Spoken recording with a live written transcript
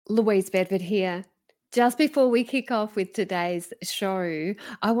Louise Bedford here. Just before we kick off with today's show,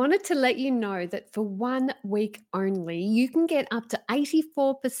 I wanted to let you know that for 1 week only, you can get up to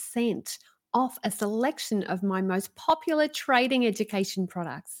 84% off a selection of my most popular trading education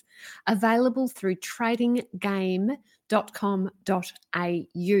products available through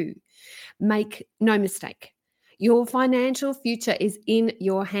tradinggame.com.au. Make no mistake, your financial future is in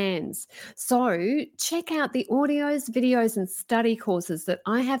your hands. So check out the audios, videos, and study courses that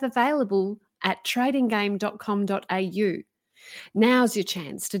I have available at tradinggame.com.au. Now's your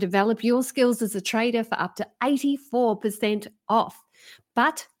chance to develop your skills as a trader for up to 84% off,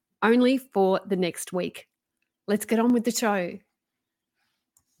 but only for the next week. Let's get on with the show.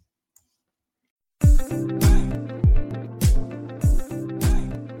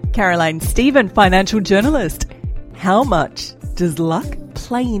 Caroline Stephen, financial journalist. How much does luck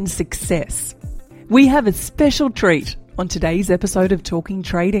play in success? We have a special treat on today's episode of Talking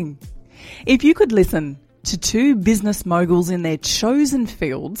Trading. If you could listen to two business moguls in their chosen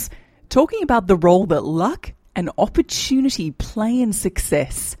fields talking about the role that luck and opportunity play in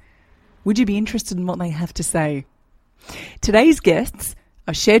success, would you be interested in what they have to say? Today's guests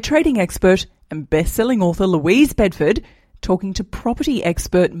are share trading expert and best-selling author Louise Bedford talking to property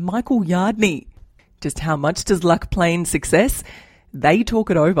expert Michael Yardney. Just how much does luck play in success? They talk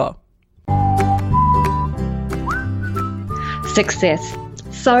it over. Success.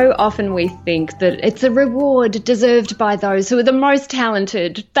 So often we think that it's a reward deserved by those who are the most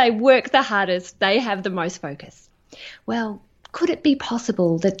talented, they work the hardest, they have the most focus. Well, could it be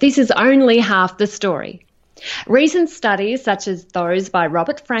possible that this is only half the story? Recent studies such as those by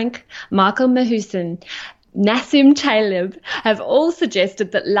Robert Frank, Michael Mahusin, Nassim Taleb have all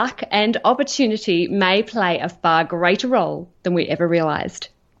suggested that luck and opportunity may play a far greater role than we ever realised.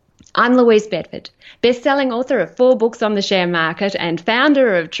 I'm Louise Bedford, best-selling author of 4 books on the share market and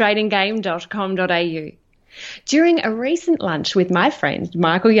founder of tradinggame.com.au. During a recent lunch with my friend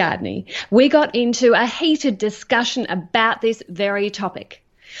Michael Yardney, we got into a heated discussion about this very topic.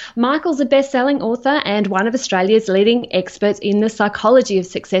 Michael's a best-selling author and one of Australia's leading experts in the psychology of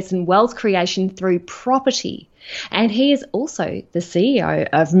success and wealth creation through property. And he is also the CEO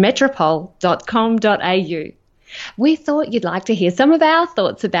of metropole.com.au. We thought you'd like to hear some of our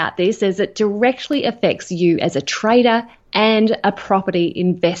thoughts about this as it directly affects you as a trader and a property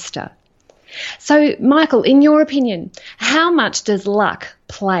investor. So, Michael, in your opinion, how much does luck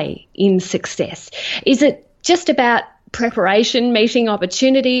play in success? Is it just about preparation, meeting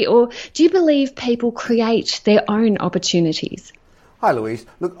opportunity, or do you believe people create their own opportunities? Hi Louise.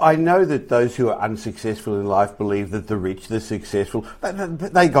 Look, I know that those who are unsuccessful in life believe that the rich, the successful,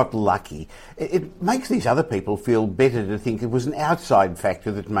 they got lucky. It makes these other people feel better to think it was an outside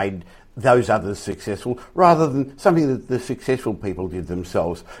factor that made those others successful rather than something that the successful people did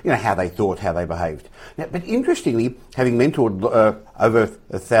themselves, how they thought, how they behaved. Now, but interestingly, having mentored over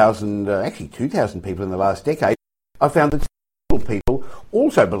 1,000, actually 2,000 people in the last decade, I found that successful people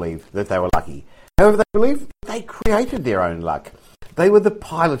also believed that they were lucky. However, they believed they created their own luck. They were the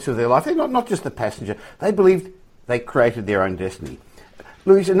pilots of their life. They're not just the passenger. They believed they created their own destiny.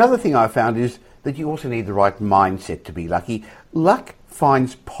 Louise, another thing I found is that you also need the right mindset to be lucky. Luck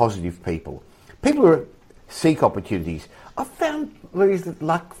finds positive people. People who seek opportunities. I've found, Louise, that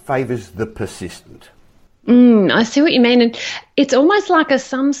luck favours the persistent. I see what you mean. And it's almost like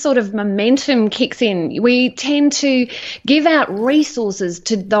some sort of momentum kicks in. We tend to give out resources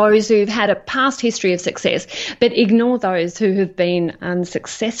to those who've had a past history of success, but ignore those who have been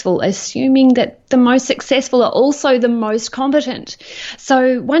unsuccessful, assuming that the most successful are also the most competent.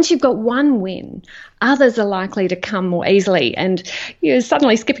 So once you've got one win, others are likely to come more easily, and you're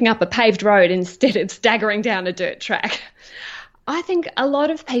suddenly skipping up a paved road instead of staggering down a dirt track. I think a lot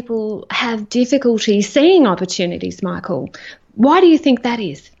of people have difficulty seeing opportunities, Michael. Why do you think that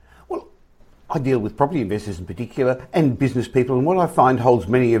is? Well, I deal with property investors in particular and business people, and what I find holds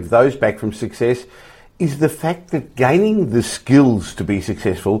many of those back from success is the fact that gaining the skills to be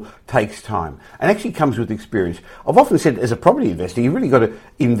successful takes time and actually comes with experience. I've often said as a property investor, you've really got to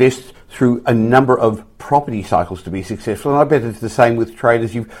invest through a number of property cycles to be successful, and I bet it's the same with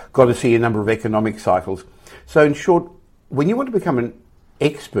traders. You've got to see a number of economic cycles. So in short, when you want to become an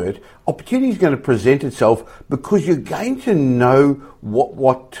expert, opportunity is going to present itself because you're going to know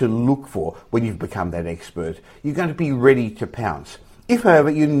what to look for when you've become that expert. You're going to be ready to pounce. If, however,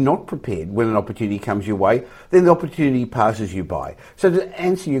 you're not prepared when an opportunity comes your way, then the opportunity passes you by. So to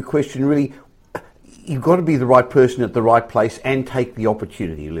answer your question, really, you've got to be the right person at the right place and take the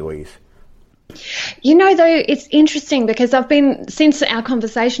opportunity, Louise. You know, though, it's interesting because since our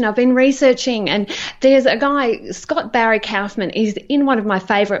conversation, I've been researching, and there's a guy, Scott Barry Kaufman, is in one of my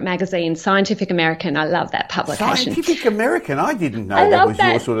favourite magazines, Scientific American. I love that publication. Scientific American? I didn't know that was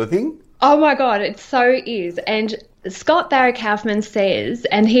your sort of thing. Oh my God, it so is. And Scott Barry Kaufman says,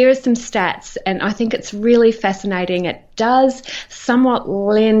 and here are some stats, and I think it's really fascinating. It does somewhat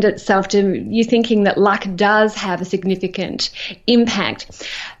lend itself to you thinking that luck does have a significant impact.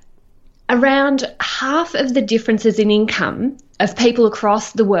 Around half of the differences in income of people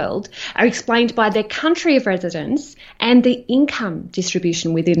across the world are explained by their country of residence and the income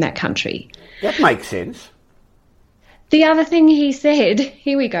distribution within that country. That makes sense. The other thing he said,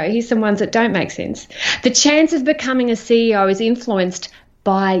 here we go, here's some ones that don't make sense. The chance of becoming a CEO is influenced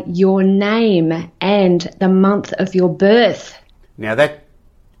by your name and the month of your birth. Now that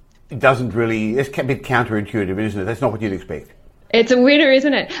doesn't really, it's a bit counterintuitive, isn't it? That's not what you'd expect. It's a winner,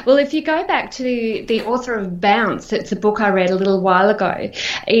 isn't it? Well, if you go back to the author of Bounce, it's a book I read a little while ago.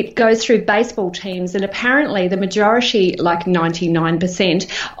 It goes through baseball teams, and apparently the majority, like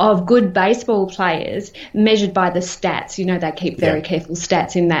 99% of good baseball players, measured by the stats, you know, they keep very careful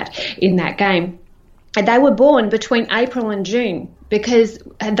stats in that game. And they were born between April and June because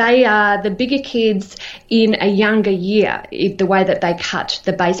they are the bigger kids in a younger year, the way that they cut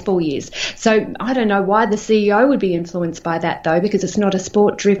the baseball years. So I don't know why the CEO would be influenced by that, though, because it's not a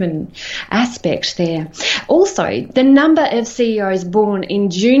sport-driven aspect there. Also, the number of CEOs born in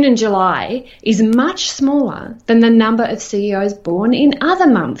June and July is much smaller than the number of CEOs born in other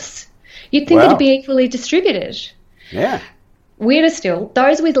months. You'd think it'd be equally distributed. Yeah. Weirder still,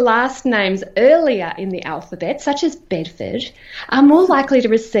 those with last names earlier in the alphabet, such as Bedford, are more likely to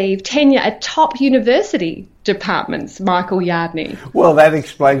receive tenure at top university departments, Michael Yardney. Well, that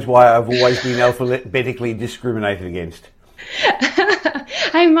explains why I've always been alphabetically discriminated against.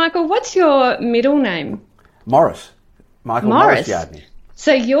 Hey, Michael, what's your middle name? Morris. Michael Morris Yardney.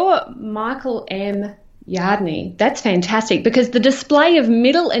 So you're Michael M. Yardney. That's fantastic because the display of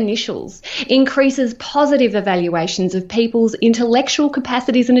middle initials increases positive evaluations of people's intellectual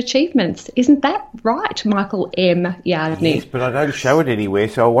capacities and achievements. Isn't that right, Michael M. Yardney? Yes, but I don't show it anywhere,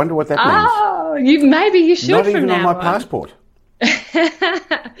 so I wonder what that means. Oh, maybe you should. Not from even now on my passport.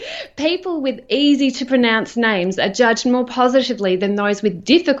 People with easy to pronounce names are judged more positively than those with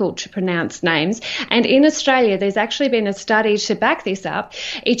difficult to pronounce names. And in Australia, there's actually been a study to back this up.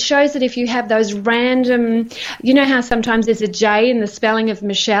 It shows that if you have those random, you know how sometimes there's a J in the spelling of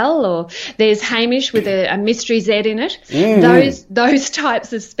Michelle, or there's Hamish with a mystery Z in it, those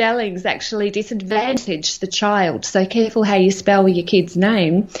types of spellings actually disadvantage the child. So careful how you spell your kid's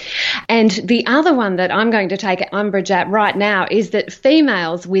name. And the other one that I'm going to take umbrage at right now is that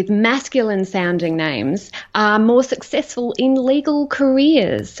females with masculine sounding names are more successful in legal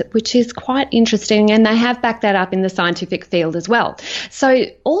careers, which is quite interesting, and they have backed that up in the scientific field as well. So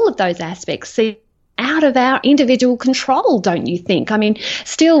all of those aspects seem out of our individual control, don't you think? I mean,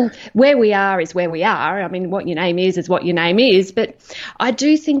 still, where we are is where we are. I mean, what your name is what your name is, but I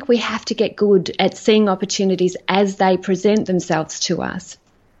do think we have to get good at seeing opportunities as they present themselves to us.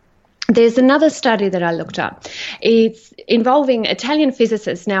 There's another study that I looked up. It's involving Italian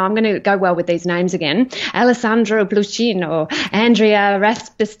physicists. Now, I'm going to go well with these names again. Alessandro Blucino, Andrea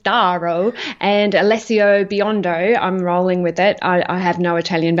Raspistaro, and Alessio Biondo. I'm rolling with it. I have no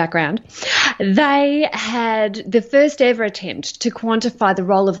Italian background. They had the first ever attempt to quantify the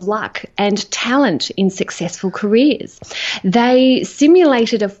role of luck and talent in successful careers. They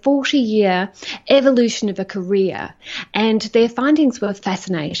simulated a 40-year evolution of a career, and their findings were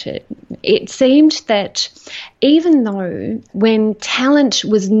fascinating. It seemed that even though when talent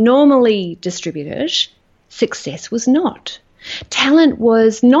was normally distributed, success was not. Talent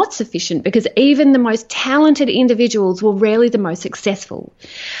was not sufficient because even the most talented individuals were rarely the most successful.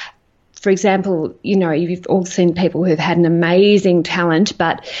 For example, you know, you've all seen people who've had an amazing talent,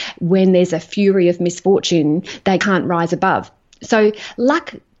 but when there's a fury of misfortune, they can't rise above. So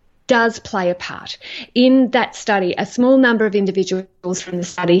luck does play a part. In that study, a small number of individuals from the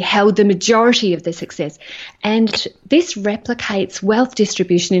study held the majority of the success, and this replicates wealth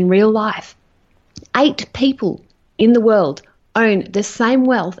distribution in real life. 8 people in the world own the same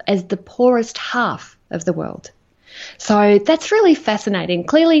wealth as the poorest half of the world. So that's really fascinating.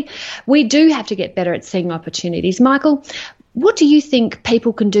 Clearly, we do have to get better at seeing opportunities. Michael, what do you think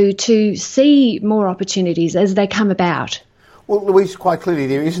people can do to see more opportunities as they come about? Well, Louise, quite clearly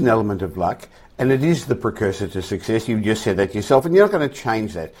there is an element of luck, and it is the precursor to success. You just said that yourself, and you're not going to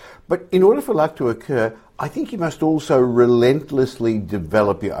change that. But in order for luck to occur, I think you must also relentlessly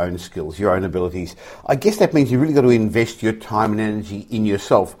develop your own skills, your own abilities. I guess that means you've really got to invest your time and energy in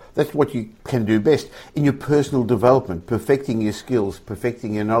yourself. That's what you can do best, in your personal development, perfecting your skills,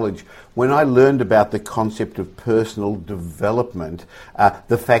 perfecting your knowledge. When I learned about the concept of personal development,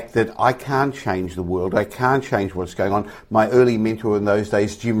 the fact that I can't change the world, I can't change what's going on. My early mentor in those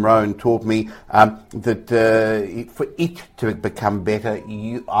days, Jim Rohn, taught me that for it to become better,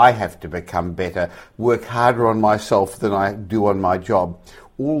 I have to become better, work harder on myself than I do on my job.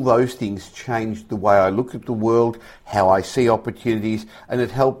 All those things changed the way I look at the world, how I see opportunities, and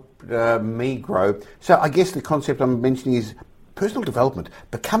it helped me grow. So I guess the concept I'm mentioning is personal development.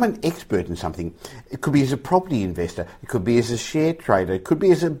 Become an expert in something. It could be as a property investor. It could be as a share trader. It could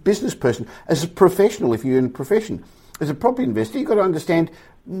be as a business person, as a professional if you're in a profession. As a property investor, you've got to understand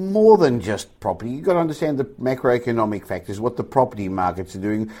more than just property. You've got to understand the macroeconomic factors, what the property markets are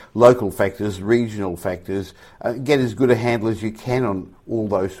doing, local factors, regional factors. Get as good a handle as you can on all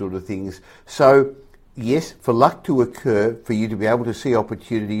those sort of things. So, yes, for luck to occur, for you to be able to see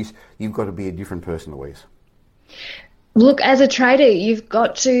opportunities, you've got to be a different person, Louise. Look, as a trader, you've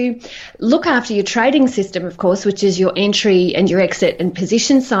got to look after your trading system, of course, which is your entry and your exit and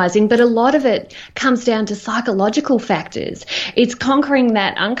position sizing. But a lot of it comes down to psychological factors. It's conquering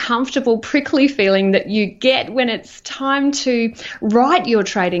that uncomfortable, prickly feeling that you get when it's time to write your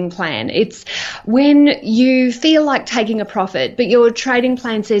trading plan. It's when you feel like taking a profit, but your trading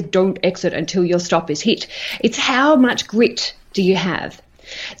plan says don't exit until your stop is hit. It's how much grit do you have?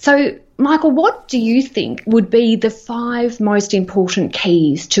 So, Michael, what do you think would be the 5 most important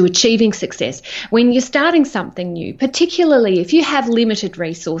keys to achieving success when you're starting something new, particularly if you have limited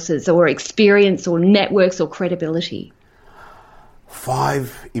resources or experience or networks or credibility?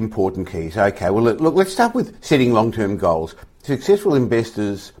 5 important keys. Okay, well, look, let's start with setting long-term goals. Successful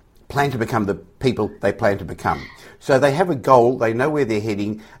investors plan to become the people they plan to become. So they have a goal, they know where they're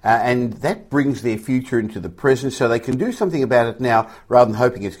heading, and that brings their future into the present so they can do something about it now rather than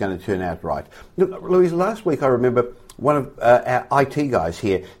hoping it's going to turn out right. Look, Louise, last week I remember one of our IT guys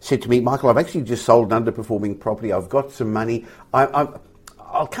here said to me, Michael, I've actually just sold an underperforming property, I've got some money,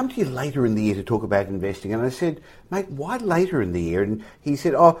 I'll come to you later in the year to talk about investing. And I said, mate, why later in the year? And he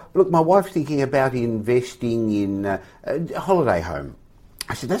said, oh, look, my wife's thinking about investing in a holiday home.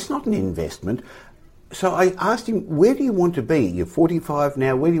 I said, that's not an investment. So I asked him, where do you want to be? You're 45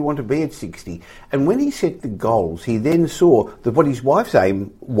 now, where do you want to be at 60? And when he set the goals, he then saw that what his wife's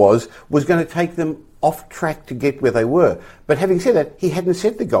aim was going to take them off track to get where they were. But having said that, he hadn't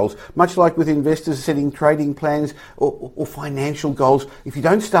set the goals, much like with investors setting trading plans or financial goals. If you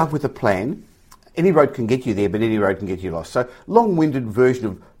don't start with a plan, any road can get you there, but any road can get you lost. So long-winded version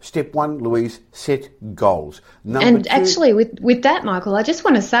of step 1, Louise, set goals. Number 2, actually, with that, Michael, I just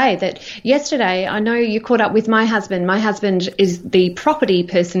want to say that yesterday, I know you caught up with my husband. My husband is the property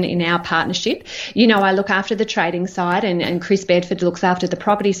person in our partnership. You know, I look after the trading side and Chris Bedford looks after the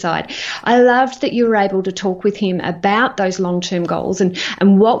property side. I loved that you were able to talk with him about those long-term goals and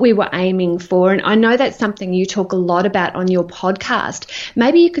what we were aiming for. And I know that's something you talk a lot about on your podcast.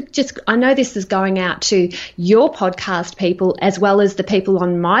 Maybe you could just, I know this is going out to your podcast people as well as the people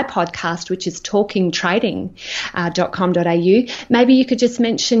on my podcast, which is talkingtrading.com.au. Maybe you could just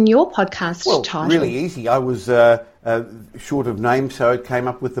mention your podcast title. Well, really easy. I was short of name, so it came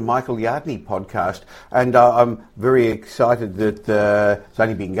up with the Michael Yardney podcast. And I'm very excited that it's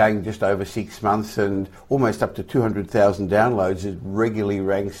only been going just over 6 months and almost up to 200,000 downloads. It regularly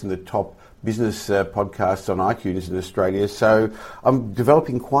ranks in the top business podcasts on iTunes in Australia. So I'm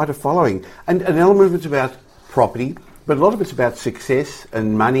developing quite a following. And an element of it's about property, but a lot of it's about success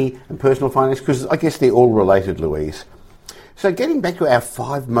and money and personal finance, because I guess they're all related, Louise. So getting back to our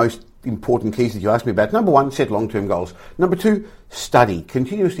 5 most important keys that you asked me about. Number 1, set long-term goals. Number 2, study.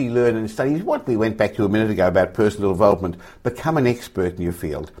 Continuously learn and study is what we went back to a minute ago about personal development. Become an expert in your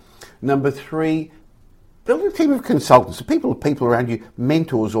field. Number 3, build a team of consultants, people around you,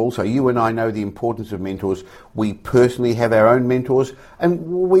 mentors also. You and I know the importance of mentors. We personally have our own mentors, and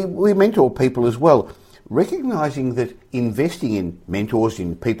we mentor people as well. Recognising that investing in mentors,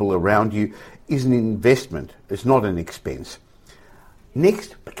 in people around you, is an investment. It's not an expense.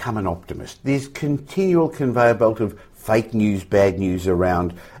 Next, become an optimist. There's continual conveyor belt of fake news, bad news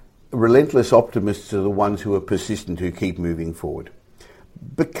around. Relentless optimists are the ones who are persistent, who keep moving forward.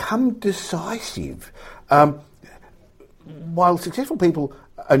 Become decisive. While successful people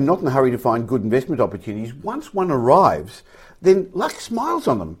are not in a hurry to find good investment opportunities, once one arrives, then luck smiles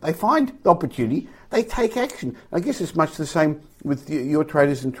on them. They find the opportunity, they take action. I guess it's much the same with your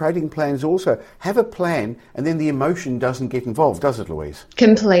traders and trading plans also. Have a plan, and then the emotion doesn't get involved, does it, Louise?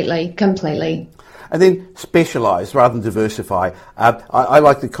 Completely. And then specialise rather than diversify. I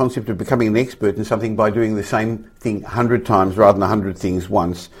like the concept of becoming an expert in something by doing the same thing 100 times rather than 100 things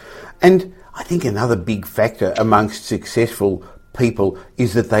once. And I think another big factor amongst successful people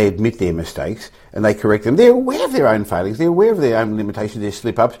is that they admit their mistakes and they correct them. They're aware of their own failings. They're aware of their own limitations, their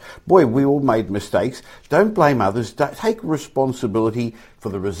slip-ups. Boy, we all made mistakes. Don't blame others. Take responsibility for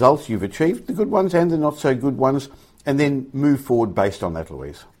the results you've achieved, the good ones and the not so good ones, and then move forward based on that,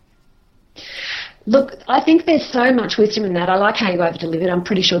 Louise. Look, I think there's so much wisdom in that. I like how you over-delivered. I'm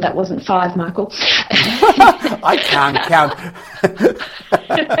pretty sure that wasn't 5, Michael. I can't count.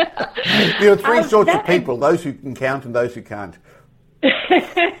 There are three sorts of people, those who can count and those who can't.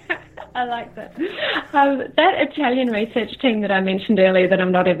 I like that. That Italian research team that I mentioned earlier that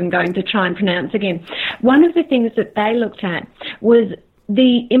I'm not even going to try and pronounce again, one of the things that they looked at was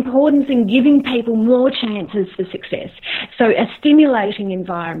the importance in giving people more chances for success. So a stimulating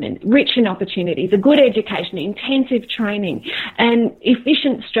environment, rich in opportunities, a good education, intensive training, and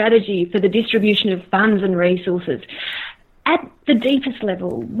efficient strategy for the distribution of funds and resources. At the deepest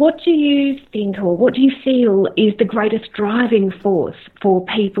level, what do you think or what do you feel is the greatest driving force for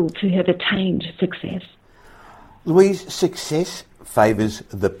people to have attained success? Louise, success favours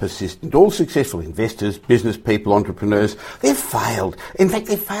the persistent. All successful investors, business people, entrepreneurs, they've failed. In fact,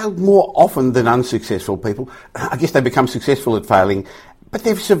 they've failed more often than unsuccessful people. I guess they become successful at failing, but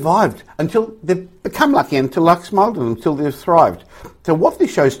they've survived until they've become lucky, until luck smiled on them, until they've thrived. So what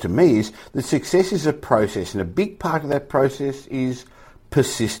this shows to me is that success is a process, and a big part of that process is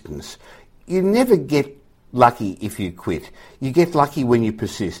persistence. You never get lucky if you quit. You get lucky when you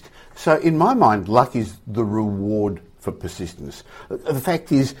persist. So in my mind, luck is the reward for persistence. The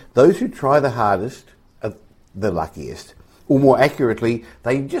fact is, those who try the hardest are the luckiest. Or more accurately,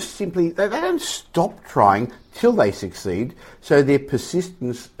 they just simply, they don't stop trying till they succeed, so their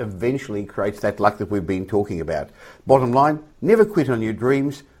persistence eventually creates that luck that we've been talking about. Bottom line, never quit on your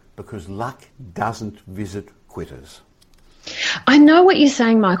dreams, because luck doesn't visit quitters. I know what you're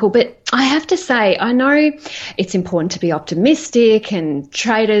saying, Michael, but I have to say, I know it's important to be optimistic, and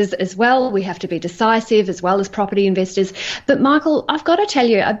traders as well. We have to be decisive as well as property investors. But Michael, I've got to tell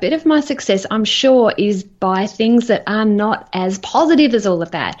you, a bit of my success, I'm sure, is by things that are not as positive as all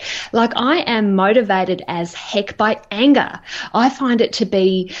of that. Like, I am motivated as heck by anger. I find it to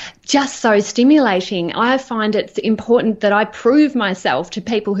be just so stimulating. I find it important that I prove myself to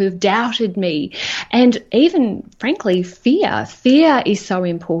people who've doubted me. And even, frankly, fear. Fear is so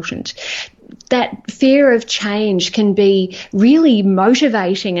important. That fear of change can be really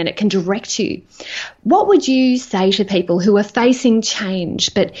motivating, and it can direct you. What would you say to people who are facing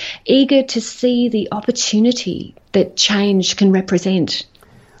change but eager to see the opportunity that change can represent?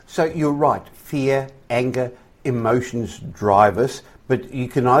 So you're right. Fear, anger, emotions drive us. But you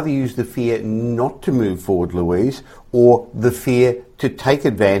can either use the fear not to move forward, Louise, or the fear to take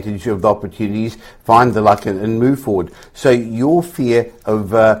advantage of the opportunities, find the luck and move forward. So your fear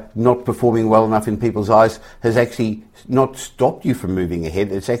of not performing well enough in people's eyes has actually not stopped you from moving ahead.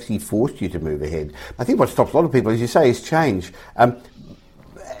 It's actually forced you to move ahead. I think what stops a lot of people, as you say, is change. And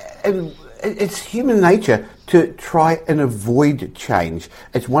it's human nature to try and avoid change.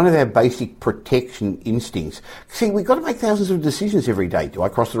 It's one of our basic protection instincts. See, we've got to make thousands of decisions every day. Do I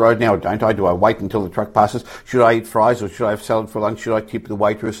cross the road now or don't I? Do I wait until the truck passes? Should I eat fries or should I have salad for lunch? Should I tip the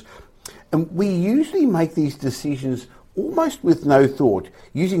waitress? And we usually make these decisions almost with no thought,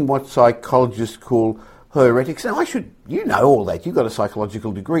 using what psychologists call heuristics. Now, you know all that. You've got a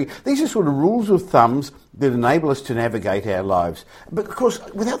psychological degree. These are sort of rules of thumbs that enable us to navigate our lives. But of course,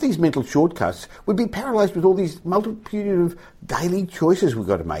 without these mental shortcuts, we'd be paralysed with all these multitude of daily choices we've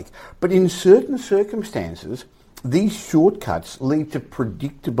got to make. But in certain circumstances, these shortcuts lead to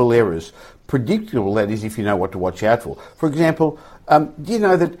predictable errors. Predictable, that is, if you know what to watch out for. For example, do you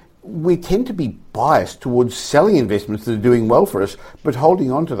know that we tend to be biased towards selling investments that are doing well for us, but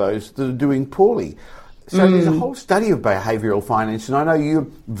holding on to those that are doing poorly? So there's a whole study of behavioural finance, and I know you're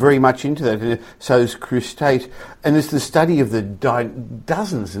very much into that, and so is Chris Tate. And it's the study of the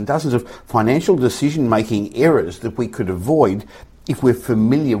dozens and dozens of financial decision-making errors that we could avoid if we're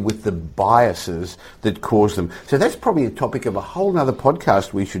familiar with the biases that cause them. So that's probably a topic of a whole other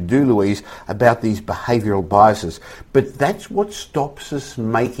podcast we should do, Louise, about these behavioural biases. But that's what stops us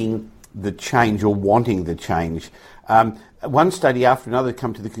making the change or wanting the change. One study after another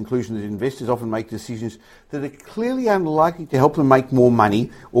come to the conclusion that investors often make decisions that are clearly unlikely to help them make more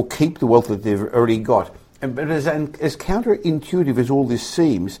money or keep the wealth that they've already got. But as counterintuitive as all this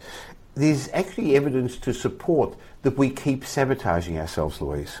seems, there's actually evidence to support that we keep sabotaging ourselves,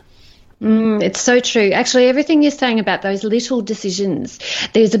 Louise. It's so true. Actually, everything you're saying about those little decisions.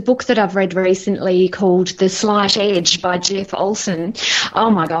 There's a book that I've read recently called The Slight Edge by Jeff Olson.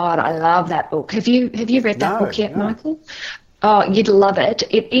 Oh my God, I love that book. Have you read that book yet, Michael? Oh, you'd love it.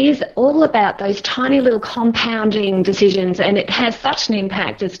 It is all about those tiny little compounding decisions, and it has such an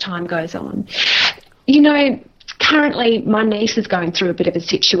impact as time goes on. You know, currently, my niece is going through a bit of a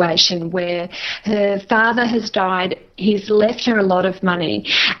situation where her father has died. He's left her a lot of money.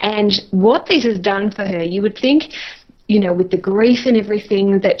 And what this has done for her, you would think, you know, with the grief and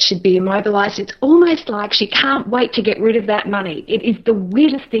everything, that should be immobilised. It's almost like she can't wait to get rid of that money. It is the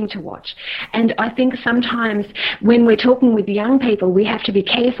weirdest thing to watch. And I think sometimes when we're talking with young people, we have to be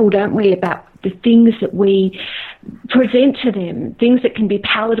careful, don't we, about the things that we present to them, things that can be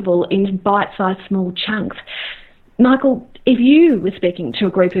palatable in bite-sized small chunks. Michael, if you were speaking to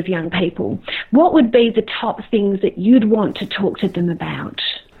a group of young people, what would be the top things that you'd want to talk to them about?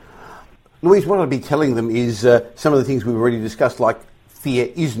 Louise, what I'd be telling them is some of the things we've already discussed, like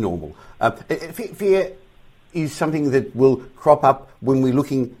fear is normal. Fear is something that will crop up when we're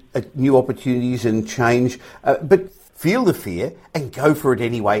looking at new opportunities and change, but feel the fear and go for it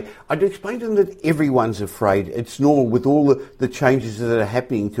anyway. I'd explain to them that everyone's afraid. It's normal with all the changes that are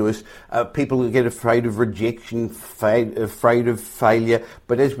happening to us. People get afraid of rejection, afraid of failure.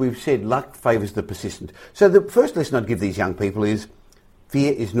 But as we've said, luck favours the persistent. So the first lesson I'd give these young people is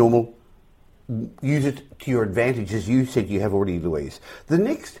fear is normal. Use it to your advantage, as you said you have already, Louise. The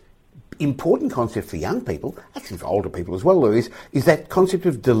next important concept for young people, actually for older people as well, Louise, is that concept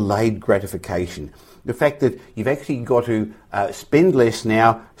of delayed gratification. The fact that you've actually got to spend less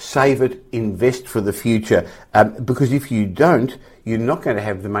now, save it, invest for the future. Because if you don't, you're not going to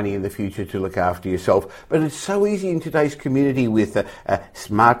have the money in the future to look after yourself. But it's so easy in today's community with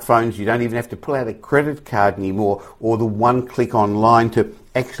smartphones. You don't even have to pull out a credit card anymore, or the one click online to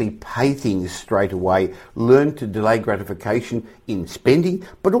actually pay things straight away. Learn to delay gratification in spending,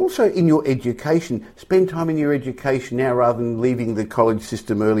 but also in your education. Spend time in your education now rather than leaving the college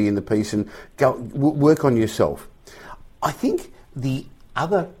system early in the piece, and go work on yourself. I think the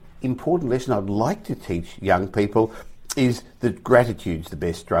other important lesson I'd like to teach young people is that gratitude's the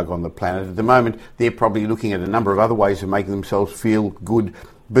best drug on the planet. At the moment, they're probably looking at a number of other ways of making themselves feel good,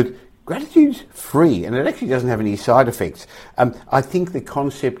 but gratitude's free, and it actually doesn't have any side effects. I think the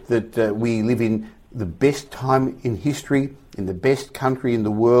concept that we live in the best time in history, in the best country in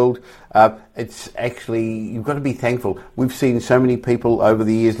the world, it's actually, you've got to be thankful. We've seen so many people over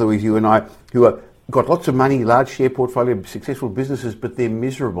the years, Louise, you and I, who are got lots of money, large share portfolio, successful businesses, but they're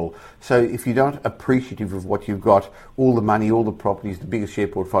miserable. So if you're not appreciative of what you've got, all the money, all the properties, the biggest share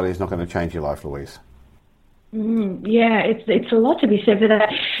portfolio is not going to change your life, Louise. Yeah, it's a lot to be said for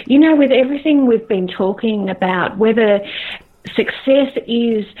that. You know, with everything we've been talking about, whether success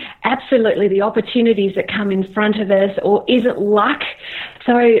is absolutely the opportunities that come in front of us, or is it luck?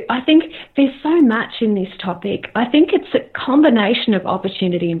 So I think there's so much in this topic. I think it's a combination of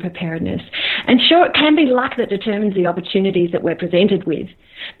opportunity and preparedness. And sure, it can be luck that determines the opportunities that we're presented with.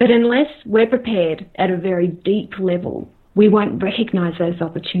 But unless we're prepared at a very deep level, we won't recognise those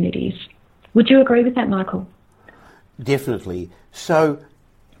opportunities. Would you agree with that, Michael? Definitely. So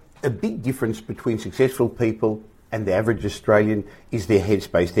a big difference between successful people and the average Australian is their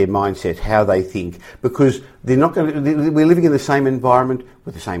headspace, their mindset, how they think, because they're not going to, we're living in the same environment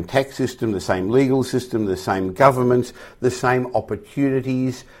with the same tax system, the same legal system, the same governments, the same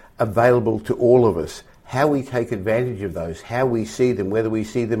opportunities available to all of us. How we take advantage of those, how we see them, whether we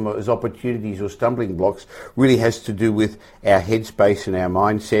see them as opportunities or stumbling blocks, really has to do with our headspace and our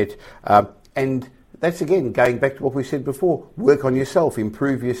mindset. And that's, again, going back to what we said before, work on yourself,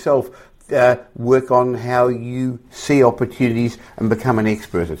 improve yourself, work on how you see opportunities and become an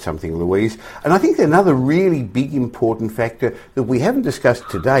expert at something, Louise. And I think another really big important factor that we haven't discussed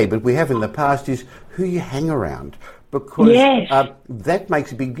today, but we have in the past, is who you hang around. Because that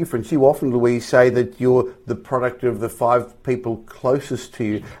makes a big difference. You often, Louise, say that you're the product of the 5 people closest to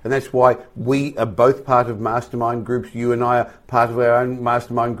you, and that's why we are both part of mastermind groups. You and I are part of our own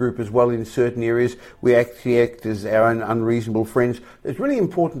mastermind group as well in certain areas. We actually act as our own unreasonable friends. It's really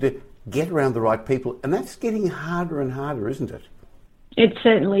important to get around the right people, and that's getting harder and harder, isn't it? It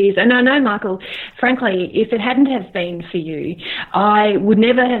certainly is. And I know, Michael, frankly, if it hadn't have been for you, I would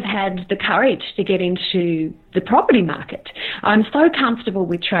never have had the courage to get into the property market. I'm so comfortable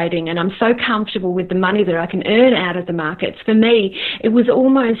with trading, and I'm so comfortable with the money that I can earn out of the markets. For me, it was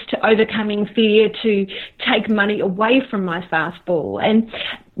almost overcoming fear to take money away from my fastball. And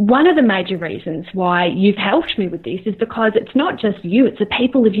one of the major reasons why you've helped me with this is because it's not just you, it's the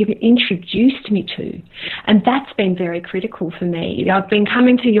people that you've introduced me to. And that's been very critical for me. I've been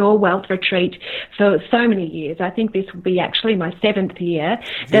coming to your wealth retreat for so many years. I think this will be actually my 7th year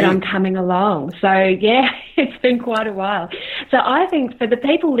that I'm coming along. So, yeah, it's been quite a while. So I think for the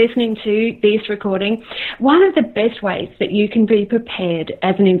people listening to this recording, one of the best ways that you can be prepared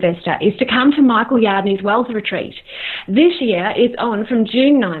as an investor is to come to Michael Yardney's wealth retreat. This year it's on from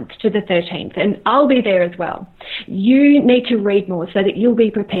June 9th to the 13th, and I'll be there as well. You need to read more so that you'll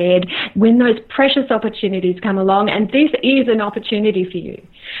be prepared when those precious opportunities come along, and this is an opportunity for you.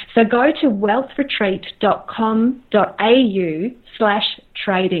 So go to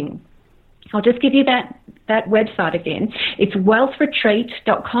wealthretreat.com.au/trading. I'll just give you that website again. It's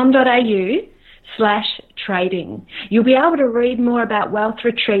wealthretreat.com.au/trading. You'll be able to read more about Wealth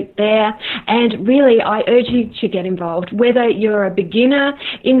Retreat there, and really I urge you to get involved. Whether you're a beginner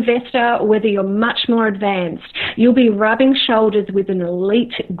investor or whether you're much more advanced, you'll be rubbing shoulders with an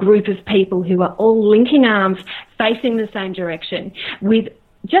elite group of people who are all linking arms, facing the same direction, with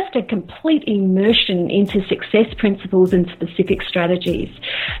just a complete immersion into success principles and specific strategies.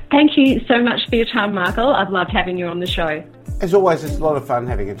 Thank you so much for your time, Michael. I've loved having you on the show. As always, it's a lot of fun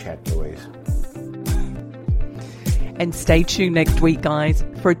having a chat, Louise. And stay tuned next week, guys,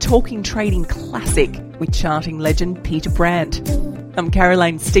 for a Talking Trading classic with charting legend Peter Brandt. I'm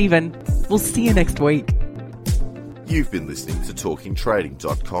Caroline Stephen. We'll see you next week. You've been listening to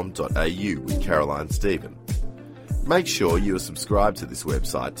talkingtrading.com.au with Caroline Stephen. Make sure you are subscribed to this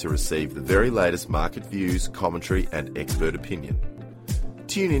website to receive the very latest market views, commentary and expert opinion.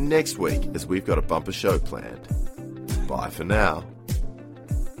 Tune in next week as we've got a bumper show planned. Bye for now.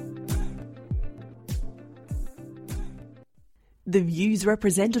 The views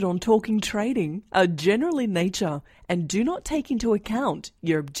represented on Talking Trading are general in nature and do not take into account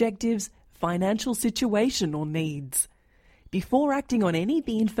your objectives, financial situation or needs. Before acting on any of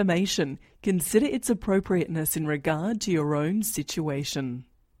the information, consider its appropriateness in regard to your own situation.